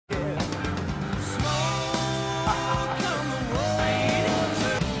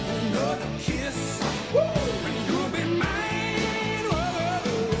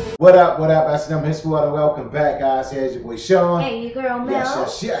What up, S&M Hit Squad, and welcome back, guys. Here's your boy Sean. Hey, your girl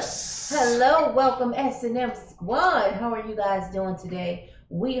Mel. Yes. Hello, welcome S&M Squad. How are you guys doing today?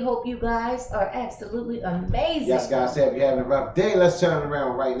 We hope you guys are absolutely amazing. Yes, guys, if you're having a rough day, let's turn it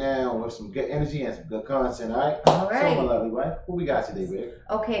around right now with some good energy and some good content, all right? All right. So, my lovely wife, what we got today, babe?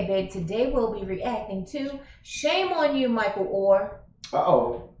 Okay, babe, today we'll be reacting to Shame on You, Michael Oher.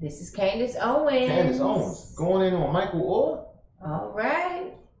 Uh-oh. This is Candace Owens. Candace Owens. Going in on Michael Oher? All right.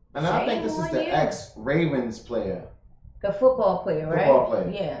 And I think this is the ex-Ravens player. The football player, right? Football player.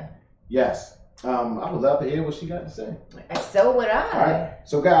 Yeah. Yes. I would love to hear what she got to say. So would I. All right.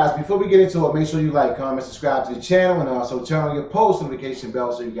 So, guys, before we get into it, make sure you like, comment, subscribe to the channel, and also turn on your post notification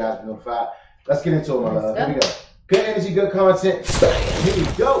bell so you guys are notified. Let's get into it, my love. Here we go. Good energy, good content. Here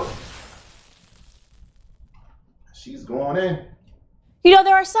we go. She's going in. You know,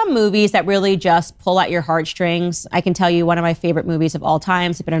 there are some movies that really just pull at your heartstrings. I can tell you one of my favorite movies of all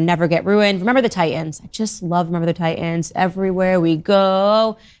time, so it better never get ruined. Remember the Titans. I just love Remember the Titans. Everywhere we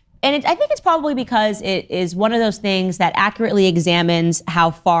go. And I think it's probably because it is one of those things that accurately examines how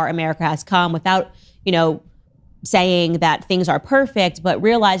far America has come without, you know, saying that things are perfect, but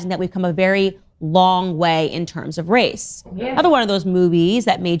realizing that we've come a very long way in terms of race. Yeah. Another one of those movies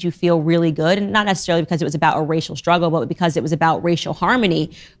that made you feel really good, and not necessarily because it was about a racial struggle, but because it was about racial harmony,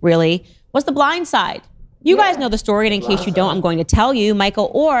 really, was The Blindsided. You guys know the story, and in case you don't, I'm going to tell you.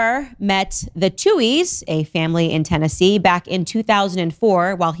 Michael Oher met the Tuohys, a family in Tennessee, back in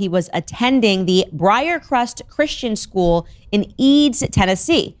 2004 while he was attending the Briarcrest Christian School in Eads,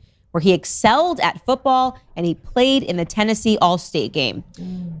 Tennessee, where he excelled at football and he played in the Tennessee All-State game.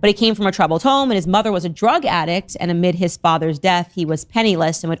 But he came from a troubled home, and his mother was a drug addict, and amid his father's death, he was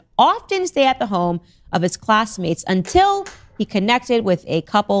penniless and would often stay at the home of his classmates until he connected with a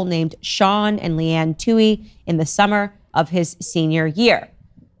couple named Sean and Leanne Tuohy in the summer of his senior year.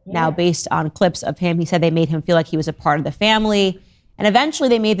 Now, based on clips of him, he said they made him feel like he was a part of the family. And eventually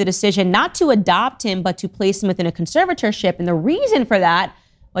they made the decision not to adopt him, but to place him within a conservatorship. And the reason for that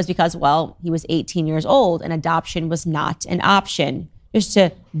was because, well, he was 18 years old and adoption was not an option. Just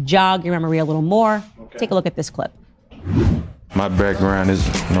to jog your memory a little more, take a look at this clip. My background is,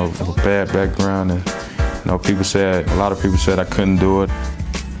 a bad background. And, a lot of people said I couldn't do it.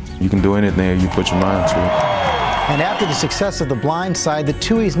 You can do anything if you put your mind to it. And after the success of The Blind Side, the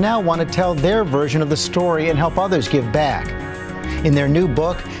Tuohys now want to tell their version of the story and help others give back. In their new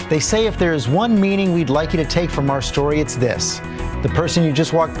book, they say if there is one meaning we'd like you to take from our story, it's this. The person you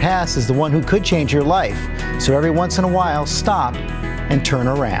just walked past is the one who could change your life. So every once in a while, stop and turn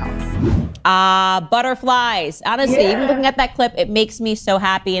around. Butterflies. Honestly, even looking at that clip, it makes me so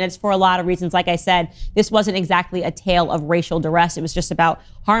happy, and it's for a lot of reasons. Like I said, this wasn't exactly a tale of racial duress. It was just about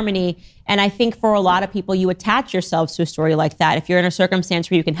harmony. And I think for a lot of people, you attach yourselves to a story like that. If you're in a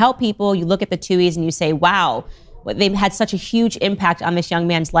circumstance where you can help people, you look at the Tuohys and you say, wow, they've had such a huge impact on this young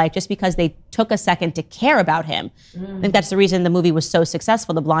man's life just because they took a second to care about him. I think that's the reason the movie was so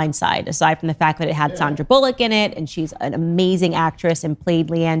successful, The Blind Side, aside from the fact that it had Sandra Bullock in it, and she's an amazing actress and played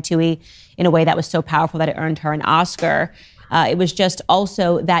Leanne Tuohy in a way that was so powerful that it earned her an Oscar. It was just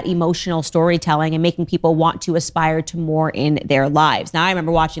also that emotional storytelling and making people want to aspire to more in their lives. Now, I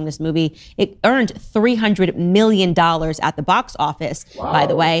remember watching this movie. It earned $300 million at the box office, by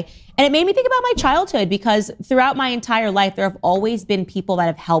the way. And it made me think about my childhood, because throughout my entire life, there have always been people that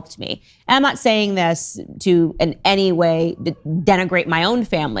have helped me. And I'm not saying this to in any way denigrate my own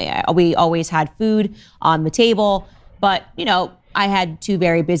family. We always had food on the table, but, I had two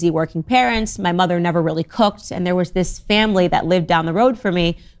very busy working parents. My mother never really cooked. And there was this family that lived down the road from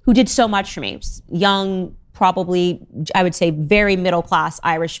me who did so much for me. Young, probably, I would say, very middle-class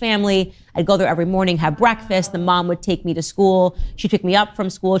Irish family. I'd go there every morning, have breakfast. The mom would take me to school. She'd pick me up from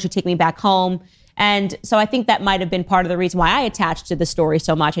school. She'd take me back home. And so I think that might have been part of the reason why I attached to the story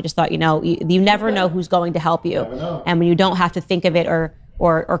so much. I just thought, you never know who's going to help you. And when you don't have to think of it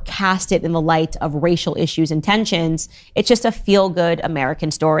or cast it in the light of racial issues and tensions, it's just a feel-good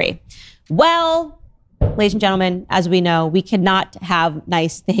American story. Well, ladies and gentlemen, as we know, we cannot have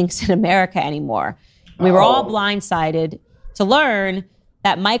nice things in America anymore. We were all blindsided to learn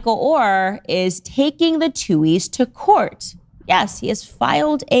that Michael Oher is taking the Tuohys to court. Yes, he has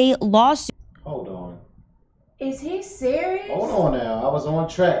filed a lawsuit. Hold on. Is he serious? Hold on now. I was on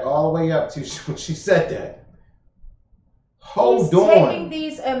track all the way up to when she said that. Hold on. He's taking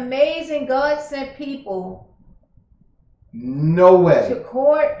these amazing God-sent people no way to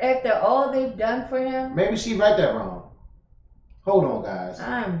court after all they've done for him. Maybe she read that wrong. Hold on, guys.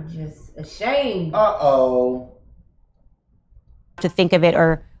 I'm just ashamed. Uh-oh. To think of it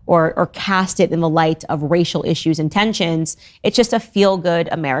or or cast it in the light of racial issues and tensions. It's just a feel-good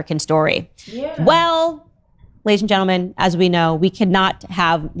American story. Yeah. Well, ladies and gentlemen, as we know, we cannot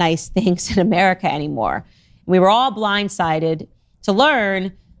have nice things in America anymore. We were all blindsided to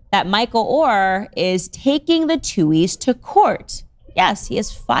learn that Michael Oher is taking the Tuohys to court. Yes, he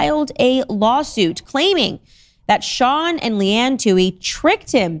has filed a lawsuit claiming that Sean and Leanne Tuohy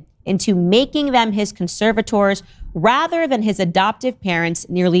tricked him into making them his conservators rather than his adoptive parents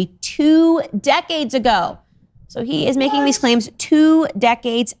nearly 2 decades ago. So he is making these claims 2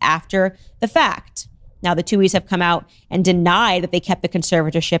 decades after the fact. Now, the Tuohys have come out and denied that they kept the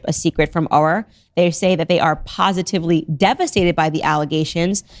conservatorship a secret from Oher. They say that they are positively devastated by the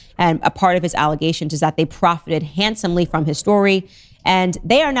allegations. And a part of his allegations is that they profited handsomely from his story. And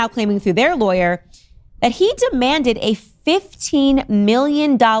they are now claiming through their lawyer that he demanded a $15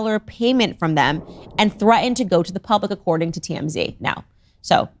 million payment from them and threatened to go to the public, according to TMZ. Now,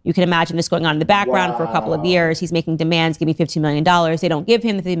 so you can imagine this going on in the background for a couple of years. He's making demands, give me $15 million. They don't give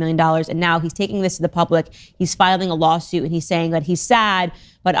him the $15 million. And now he's taking this to the public. He's filing a lawsuit and he's saying that he's sad,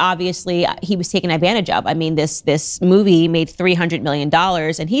 but obviously he was taken advantage of. I mean, this movie made $300 million.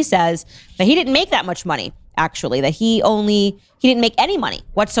 And he says that he didn't make that much money, actually, that he didn't make any money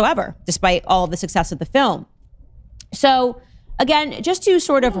whatsoever, despite all of the success of the film. So again, just to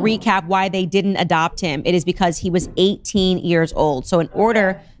sort of recap why they didn't adopt him, it is because he was 18 years old. So in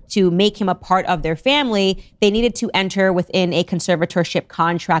order to make him a part of their family, they needed to enter within a conservatorship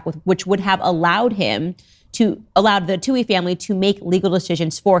contract, which would have allowed the Tuohy family to make legal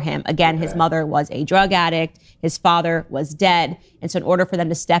decisions for him. Again, his mother was a drug addict. His father was dead. And so in order for them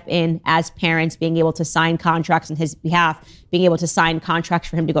to step in as parents, being able to sign contracts on his behalf, being able to sign contracts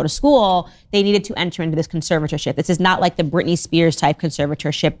for him to go to school, they needed to enter into this conservatorship. This is not like the Britney Spears type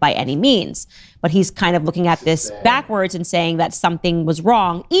conservatorship by any means. But he's kind of looking at this backwards and saying that something was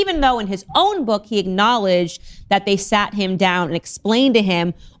wrong, even though in his own book, he acknowledged that they sat him down and explained to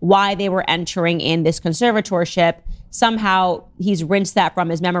him why they were entering in this conservatorship. Somehow he's rinsed that from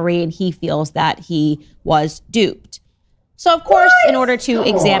his memory and he feels that he was duped. So, of course, in order to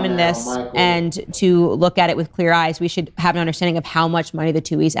examine this and to look at it with clear eyes, we should have an understanding of how much money the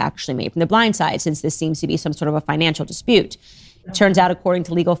Tuohys actually made from The Blind Side, since this seems to be some sort of a financial dispute. It turns out, according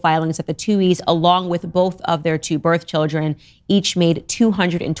to legal filings, that the Tuohys, along with both of their 2 birth children, each made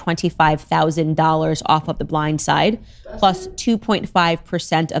 $225,000 off of The Blind Side, plus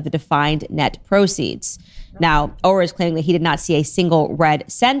 2.5% of the defined net proceeds. Now, Oher is claiming that he did not see a single red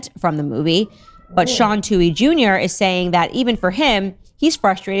cent from the movie, but Sean Tuohy Jr. is saying that even for him, he's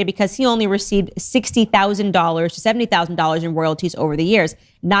frustrated because he only received $60,000 to $70,000 in royalties over the years.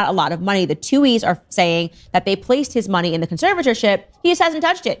 Not a lot of money. The Tuohys are saying that they placed his money in the conservatorship. He just hasn't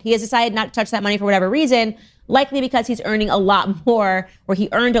touched it. He has decided not to touch that money for whatever reason, likely because he's earning a lot more, or he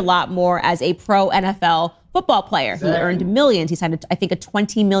earned a lot more as a pro NFL football player. He earned millions. He signed, I think, a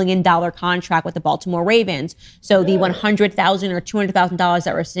 $20 million contract with the Baltimore Ravens. So the $100,000 or $200,000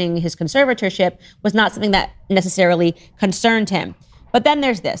 that were sitting in his conservatorship was not something that necessarily concerned him. But then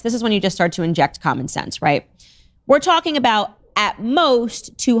there's this. This is when you just start to inject common sense, right? We're talking about, at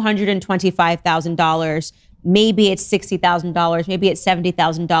most, $225,000. Maybe it's $60,000. Maybe it's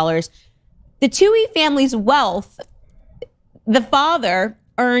 $70,000. The Tuohy family's wealth, the father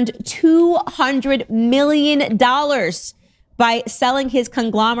earned $200 million by selling his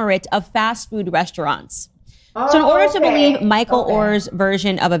conglomerate of fast food restaurants. So in order to believe Michael Oher's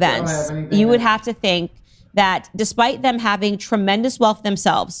version of events, you would have to think that despite them having tremendous wealth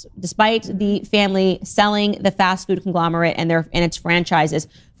themselves, despite the family selling the fast food conglomerate and its franchises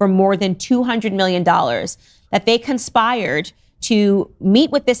for more than $200 million, that they conspired to meet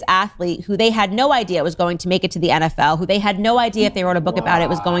with this athlete who they had no idea was going to make it to the NFL, who they had no idea if they wrote a book about it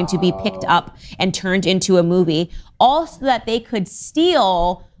was going to be picked up and turned into a movie, all so that they could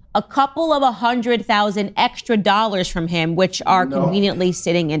steal a couple of $100,000 extra dollars from him, which are conveniently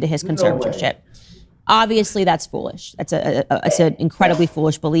sitting into his conservatorship. Obviously, that's foolish. It's an incredibly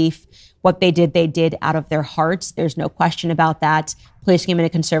foolish belief. What they did out of their hearts. There's no question about that. Placing him in a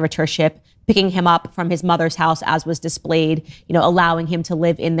conservatorship, picking him up from his mother's house as was displayed, allowing him to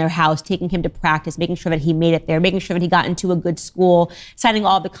live in their house, taking him to practice, making sure that he made it there, making sure that he got into a good school, signing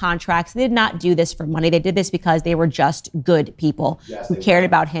all the contracts. They did not do this for money. They did this because they were just good people who cared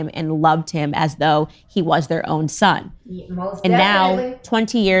about him and loved him as though he was their own son. Most and definitely. Now,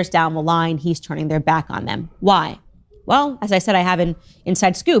 20 years down the line, he's turning their back on them. Why? Well, as I said, I have an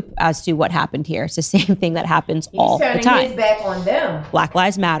inside scoop as to what happened here. It's the same thing that happens all the time. He's turning his back on them. Black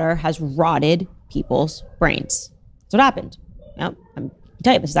Lives Matter has rotted people's brains. That's what happened.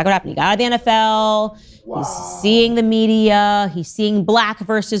 tell you, this is not what happened. He got out of the NFL. Wow. He's seeing the media. He's seeing black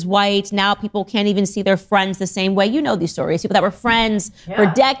versus white. Now people can't even see their friends the same way. You know these stories. People that were friends for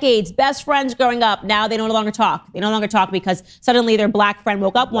decades, best friends growing up. Now they no longer talk. They no longer talk because suddenly their black friend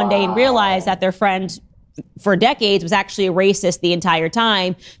woke up one day and realized that their friend for decades was actually a racist the entire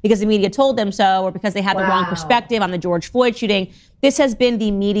time because the media told them so, or because they had the wrong perspective on the George Floyd shooting. This has been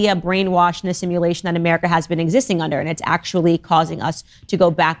the media brainwash and the simulation that America has been existing under, and it's actually causing us to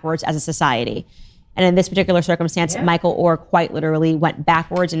go backwards as a society. And in this particular circumstance, Michael Oher quite literally went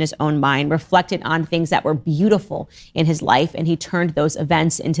backwards in his own mind, reflected on things that were beautiful in his life, and he turned those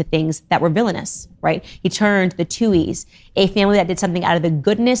events into things that were villainous, right? He turned the Tuohys, a family that did something out of the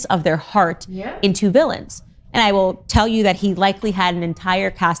goodness of their heart, into villains. And I will tell you that he likely had an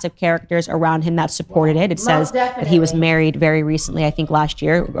entire cast of characters around him that supported it. It says that he was married very recently, I think last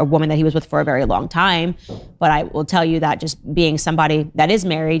year, a woman that he was with for a very long time. But I will tell you that just being somebody that is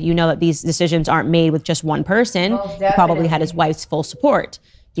married, you know that these decisions aren't made with just one person. He probably had his wife's full support.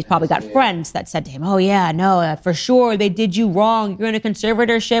 He's probably got friends that said to him, oh, yeah, no, for sure, they did you wrong. You're in a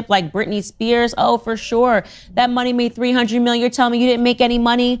conservatorship like Britney Spears. Oh, for sure. That money made $300 million. You're telling me you didn't make any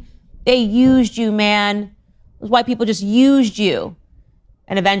money? They used you, man. Those white people just used you.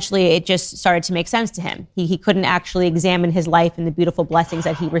 And eventually it just started to make sense to him. He couldn't actually examine his life and the beautiful blessings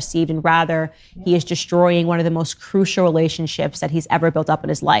that he received, and rather he is destroying one of the most crucial relationships that he's ever built up in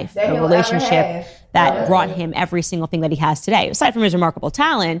his life. A relationship that brought him every single thing that he has today, aside from his remarkable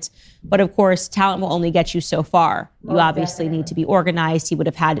talent. But of course, talent will only get you so far. You obviously need to be organized. He would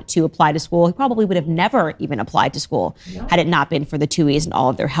have had to apply to school. He probably would have never even applied to school had it not been for the Tuohys and all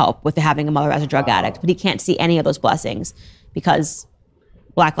of their help with having a mother as a drug addict. But he can't see any of those blessings because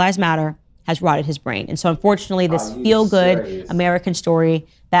Black Lives Matter has rotted his brain. And so unfortunately, this feel-good American story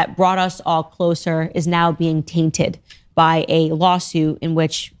that brought us all closer is now being tainted by a lawsuit in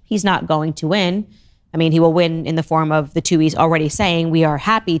which he's not going to win. I mean, he will win in the form of the Tuohys already saying, we are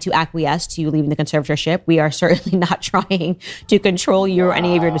happy to acquiesce to you leaving the conservatorship. We are certainly not trying to control you or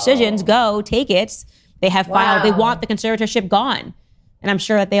any of your decisions. Go, take it. They have filed, they want the conservatorship gone. And I'm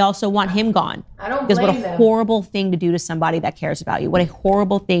sure that they also want him gone. I don't because blame what a them. horrible thing to do to somebody that cares about you. What a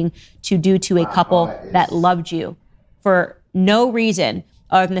horrible thing to do to a couple that loved you for no reason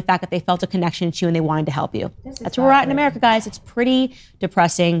other than the fact that they felt a connection to you and they wanted to help you. That's where we're at in America, guys. It's pretty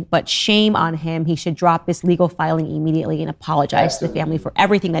depressing, but shame on him. He should drop this legal filing immediately and apologize to the family for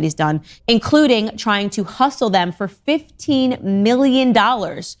everything that he's done, including trying to hustle them for $15 million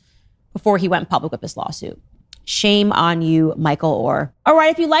before he went public with this lawsuit. Shame on you, Michael Oher. All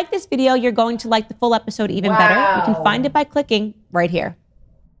right, if you like this video, you're going to like the full episode even better. You can find it by clicking right here.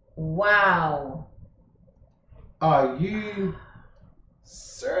 Wow. Are you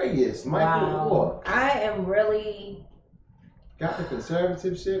serious, Michael Oher? I am really... Got the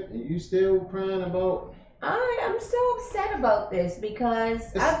conservatorship and you still crying about... I am so upset about this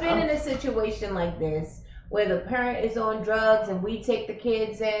because I've been in a situation like this where the parent is on drugs and we take the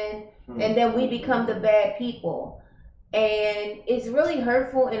kids in and then we become the bad people. And it's really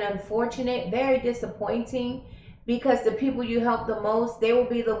hurtful and unfortunate, very disappointing, because the people you help the most, they will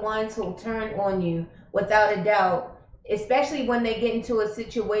be the ones who turn on you without a doubt, especially when they get into a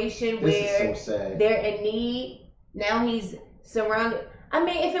situation where they're in need. Now he's surrounded. I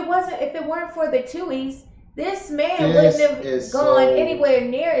mean, if it weren't for the Tuohys, this man wouldn't have gone anywhere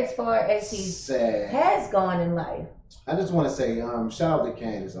near as far as he has gone in life. I just want to say, shout out to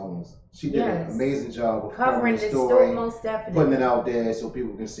Candace Owens. She did an amazing job of covering the story, most definitely, putting it out there so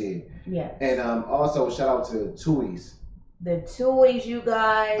people can see it. Yes. And also shout out to Tuohys. The Tuohys, you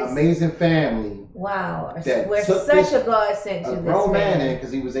guys. Amazing family. Wow. We're such a godsend to this grown man in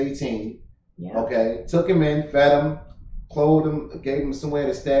because he was 18. Yeah. Okay. Took him in, fed him, clothed him, gave him somewhere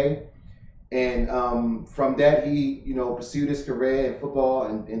to stay. And from that, he, pursued his career in football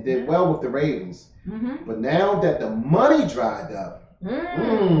and did well with the Ravens. Mm-hmm. But now that the money dried up,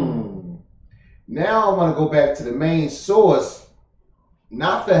 now I want to go back to the main source,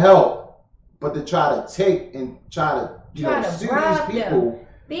 not for help, but to try to take and try to sue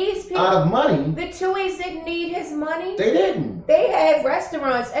these people out of money. The Tuohys didn't need his money. They didn't. They had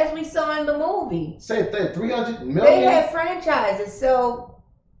restaurants, as we saw in the movie. Say $300 million. They had franchises, so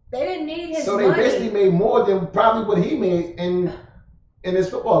they didn't need his money. So they basically made more than probably what he made in his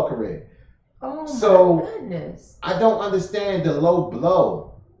football career. Oh my goodness. I don't understand the low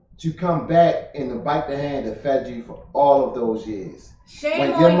blow to come back and to bite the hand that fed you for all of those years. Shame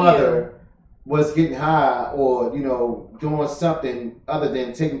when your mother was getting high or, doing something other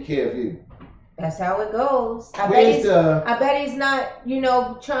than taking care of you. That's how it goes. I bet he's not,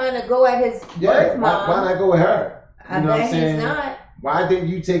 trying to go at his birth mom. Why not go with her? I bet he's not. Why didn't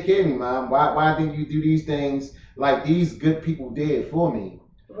you take care of me, Mom? Why didn't you do these things like these good people did for me?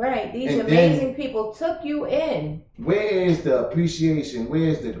 Right. These And amazing people took you in. Where is the appreciation? Where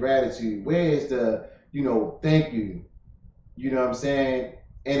is the gratitude? Where is the, thank you? You know what I'm saying?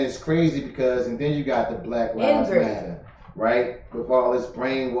 And it's crazy because, and then you got the Black Lives Matter, right? With all this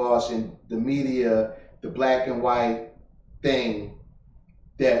brainwashing, the media, the black and white thing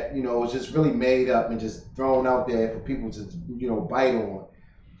that, was just really made up and just thrown out there for people to, bite on.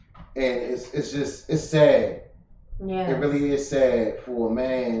 And it's sad. Yeah. It really is sad for a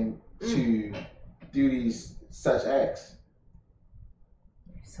man to do these such acts.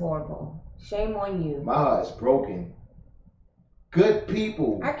 It's horrible. Shame on you. My heart is broken. Good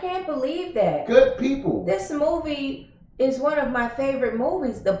people. I can't believe that. Good people. This movie is one of my favorite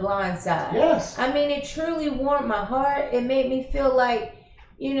movies, The Blind Side. Yes. I mean, it truly warmed my heart. It made me feel like,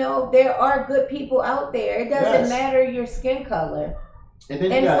 there are good people out there. It doesn't matter your skin color. And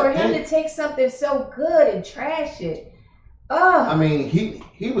for him to take something so good and trash it. Oh. I mean,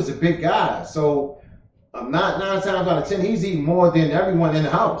 he was a big guy. So 9 times out of 10, he's eating more than everyone in the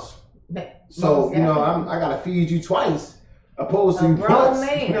house. So, I got to feed you twice. Opposed to a grown once.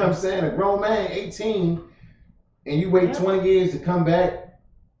 man. You know what I'm saying? A grown man, 18, and you wait 20 years to come back.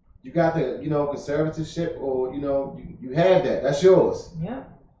 You got the, conservatorship, or, you have that. That's yours. Yeah.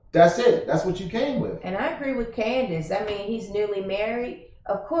 That's it. That's what you came with. And I agree with Candace. I mean, he's newly married.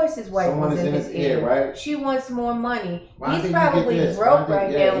 Of course his wife Someone was in his ear. Right? She wants more money. Why he's probably broke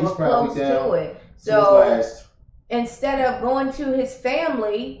right now or close to it. So instead of going to his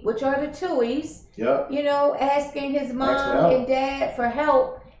family, which are the Tuohys, asking his mom and dad for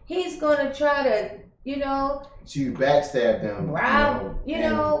help, he's gonna try to, to backstab them, rob,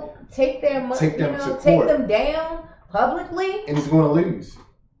 take their money, take them down publicly, and he's going to lose.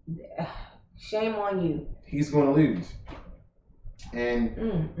 Shame on you. He's going to lose. And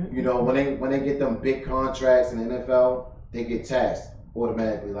when they get them big contracts in the NFL, they get taxed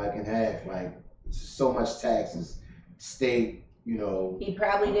automatically, like in half, like so much taxes, state. He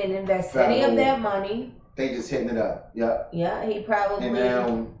probably didn't invest any of that money. They just hitting it up. Yep. Yeah, he probably. And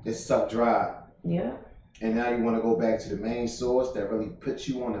now it's sucked dry. Yeah. And now you want to go back to the main source that really put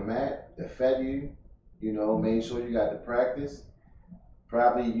you on the map, that fed you, made sure you got the practice,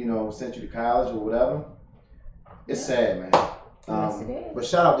 probably, sent you to college or whatever. It's sad, man. Yes, it is. But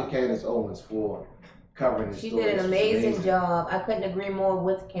shout out to Candace Owens for covering this story. She did an amazing job. I couldn't agree more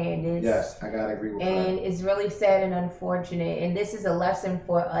with Candace. Yes, I gotta agree with her. And it's really sad and unfortunate. And this is a lesson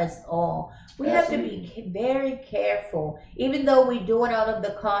for us all. We have to be very careful, even though we do it out of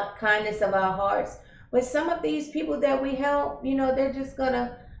the kindness of our hearts. But some of these people that we help, they're just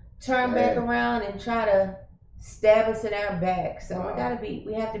gonna turn back around and try to stab us in our back. So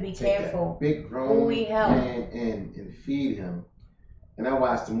we have to be careful. Big grown who we help and feed him. And I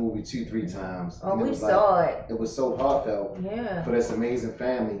watched the movie 2-3 times. Oh, we saw it. It was so heartfelt for this amazing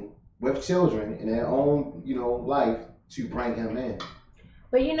family with children in their own, life to bring him in.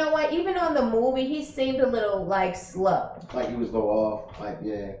 But you know what? Even on the movie, he seemed a little slow. Like he was a little off.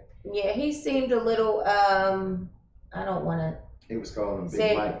 Yeah, he seemed a little. I don't want to. He was calling him Big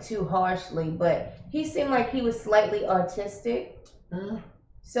say Mike. It too harshly, but he seemed like he was slightly autistic.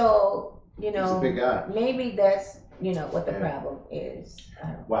 So he's a big guy. Maybe that's what the problem is.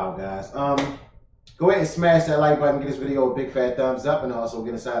 Wow, guys. Go ahead and smash that like button, give this video a big fat thumbs up, and also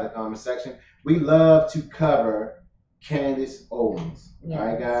get inside the comment section. We love to cover Candace Owens. All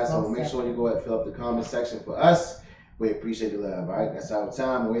right, guys. So make sure you go ahead and fill up the comment section for us. We appreciate the love. All right, that's our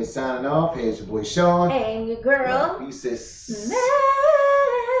time. We're signing off. Here's your boy Sean and your girl Pieces.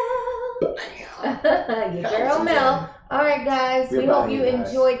 Your girl Mel. All right, guys. We hope you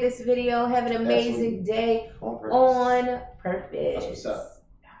enjoyed this video. Have an amazing day on purpose. That's what's up.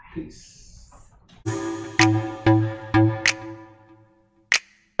 Peace.